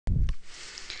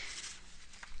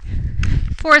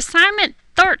For assignment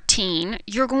 13,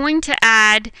 you're going to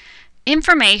add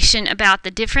information about the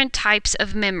different types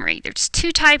of memory. There's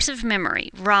two types of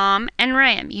memory, ROM and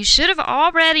RAM. You should have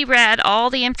already read all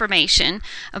the information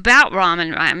about ROM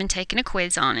and RAM and taken a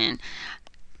quiz on it.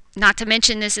 Not to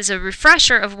mention, this is a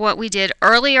refresher of what we did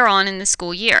earlier on in the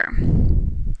school year.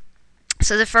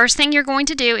 So the first thing you're going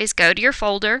to do is go to your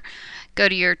folder, go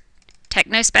to your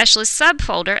Techno Specialist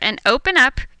subfolder, and open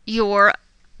up your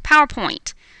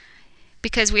PowerPoint,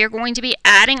 because we are going to be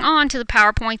adding on to the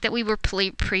PowerPoint that we were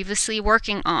previously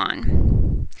working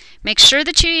on. Make sure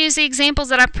that you use the examples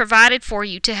that I've provided for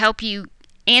you to help you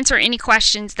answer any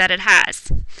questions that it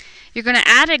has. You're going to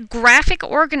add a graphic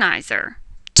organizer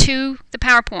to the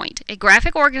PowerPoint. A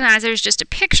graphic organizer is just a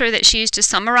picture that's used to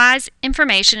summarize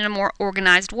information in a more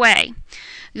organized way.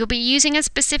 You'll be using a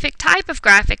specific type of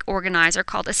graphic organizer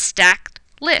called a stacked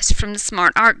list from the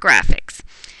SmartArt Graphics.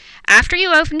 After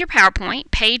you open your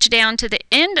PowerPoint, page down to the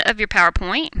end of your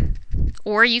PowerPoint,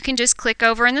 or you can just click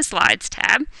over in the Slides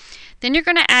tab. Then you're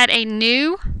going to add a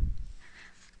new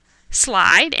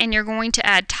slide, and you're going to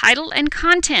add title and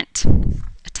content,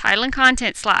 a title and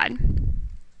content slide.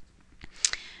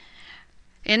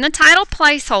 In the title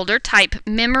placeholder, type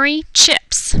memory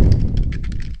chips.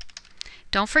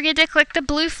 Don't forget to click the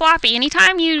blue floppy.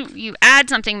 Anytime you add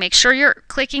something, make sure you're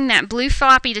clicking that blue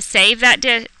floppy to save that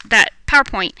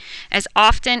PowerPoint as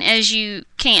often as you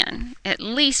can, at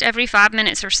least every 5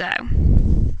 minutes or so.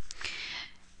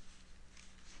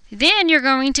 Then you're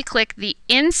going to click the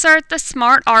Insert the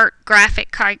SmartArt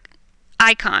graphic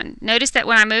icon. Notice that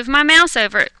when I move my mouse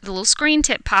over it, the little screen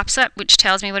tip pops up, which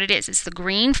tells me what it is. It's the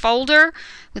green folder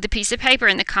with a piece of paper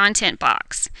in the content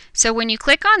box. So when you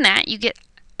click on that, you get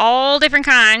all different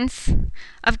kinds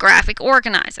of graphic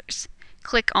organizers.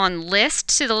 Click on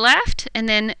List to the left, and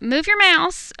then move your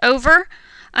mouse over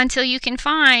until you can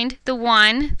find the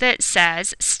one that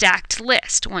says Stacked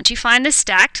List. Once you find the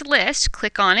Stacked List,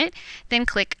 click on it, then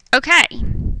click OK.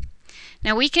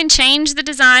 Now we can change the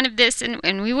design of this,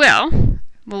 and we will.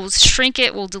 We'll shrink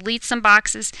it, we'll delete some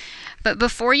boxes, but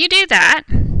before you do that,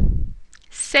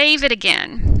 save it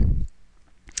again.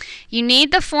 You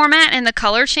need the format and the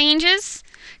color changes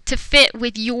to fit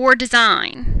with your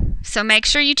design. So make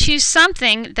sure you choose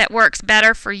something that works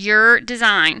better for your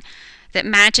design, that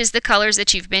matches the colors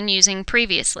that you've been using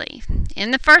previously.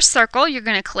 In the first circle, you're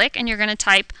going to click and you're going to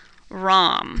type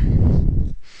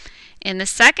ROM. In the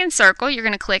second circle, you're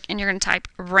going to click and you're going to type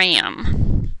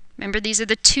RAM. Remember, these are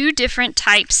the two different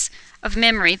types of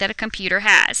memory that a computer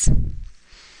has.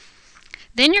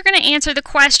 Then you're going to answer the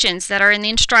questions that are in the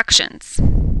instructions.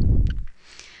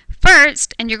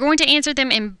 First, and you're going to answer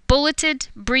them in bulleted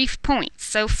brief points.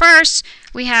 So first,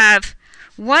 we have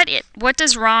what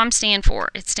does ROM stand for?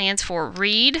 It stands for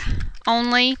Read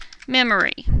Only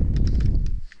Memory.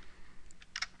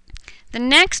 The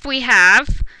next we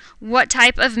have, what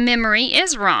type of memory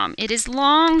is ROM? It is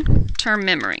long-term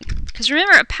memory. Because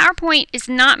remember, a PowerPoint is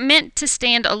not meant to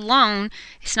stand alone.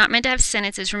 It's not meant to have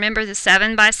sentences. Remember the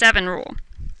 7x7 rule.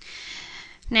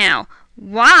 Now,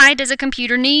 why does a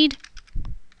computer need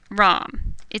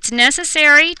ROM? It's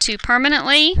necessary to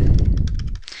permanently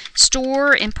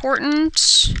store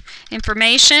important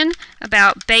information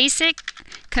about basic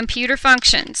computer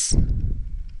functions.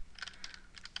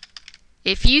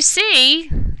 If you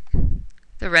see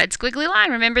the red squiggly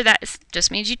line, remember that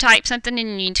just means you type something and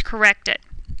you need to correct it.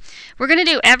 We're going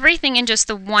to do everything in just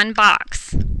the one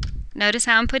box. Notice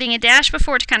how I'm putting a dash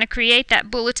before to kind of create that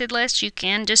bulleted list. You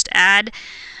can just add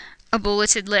a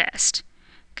bulleted list.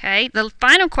 Okay, the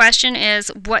final question is,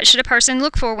 what should a person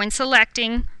look for when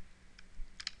selecting,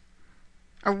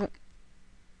 or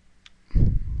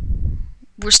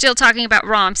we're still talking about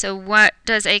ROM, so what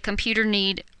does a computer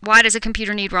need, why does a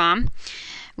computer need ROM?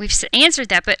 We've answered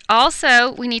that, but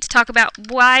also we need to talk about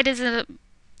why does a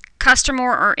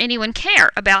customer or anyone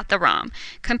care about the ROM.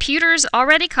 Computers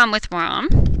already come with ROM.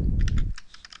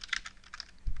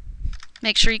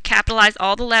 Make sure you capitalize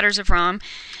all the letters of ROM,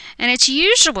 and it's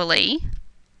usually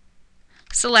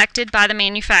selected by the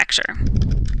manufacturer.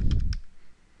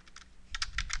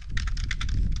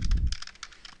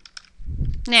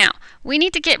 Now, we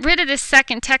need to get rid of this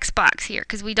second text box here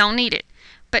because we don't need it.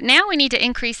 But now we need to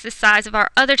increase the size of our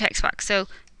other text box. So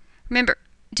remember,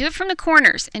 do it from the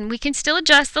corners, and we can still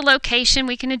adjust the location,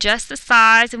 we can adjust the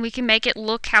size, and we can make it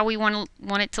look how we want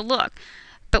it to look.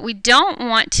 But we don't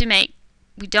want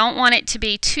it to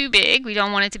be too big, we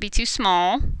don't want it to be too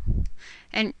small.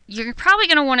 And you're probably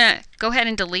going to want to go ahead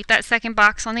and delete that second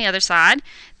box on the other side.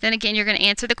 Then again, you're going to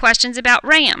answer the questions about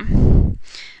RAM.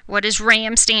 What does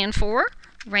RAM stand for?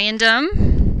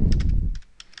 Random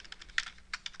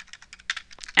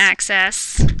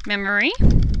Access memory.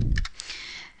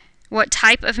 What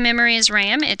type of memory is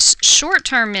RAM? It's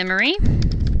short-term memory.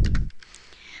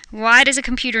 Why does a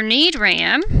computer need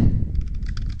RAM?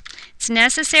 It's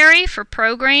necessary for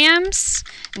programs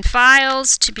and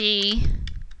files to be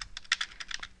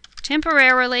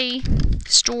temporarily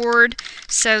stored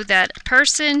so that a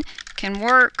person can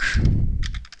work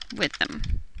with them.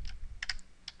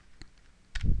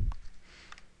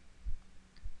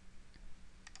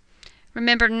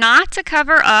 Remember not to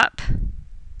cover up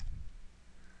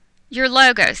your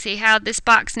logo. See how this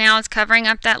box now is covering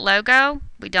up that logo?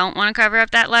 We don't want to cover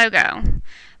up that logo.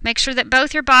 Make sure that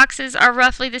both your boxes are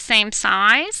roughly the same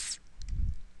size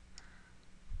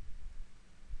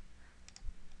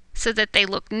so that they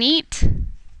look neat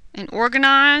and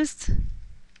organized.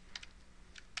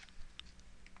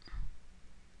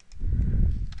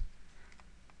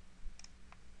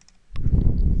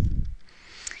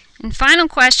 And final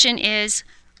question is,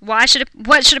 what should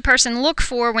a person look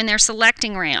for when they're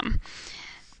selecting RAM?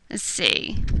 Let's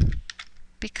see.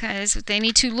 Because they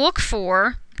need to look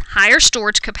for higher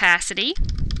storage capacity,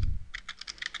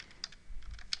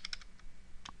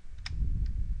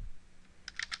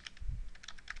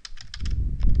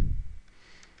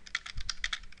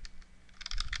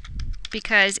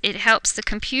 because it helps the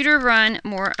computer run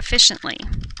more efficiently.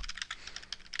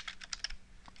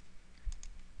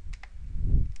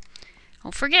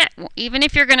 Don't forget, even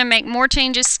if you're going to make more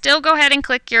changes, still go ahead and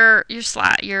click your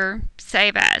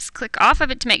Save As. Click off of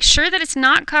it to make sure that it's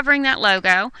not covering that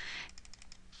logo.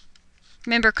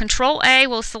 Remember, Control A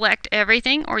will select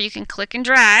everything, or you can click and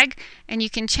drag, and you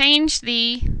can change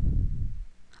the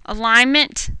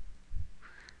alignment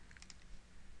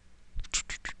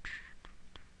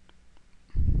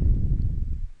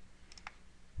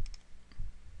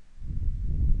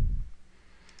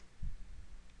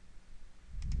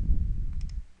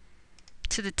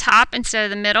to the top instead of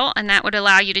the middle, and that would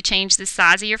allow you to change the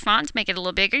size of your font to make it a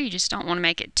little bigger. You just don't want to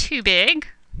make it too big.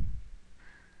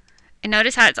 And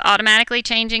notice how it's automatically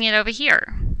changing it over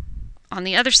here on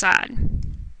the other side.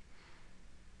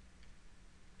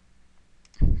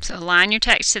 So align your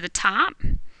text to the top,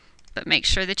 but make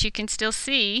sure that you can still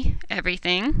see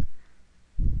everything.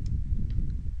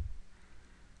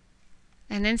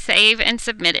 And then save and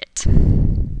submit it.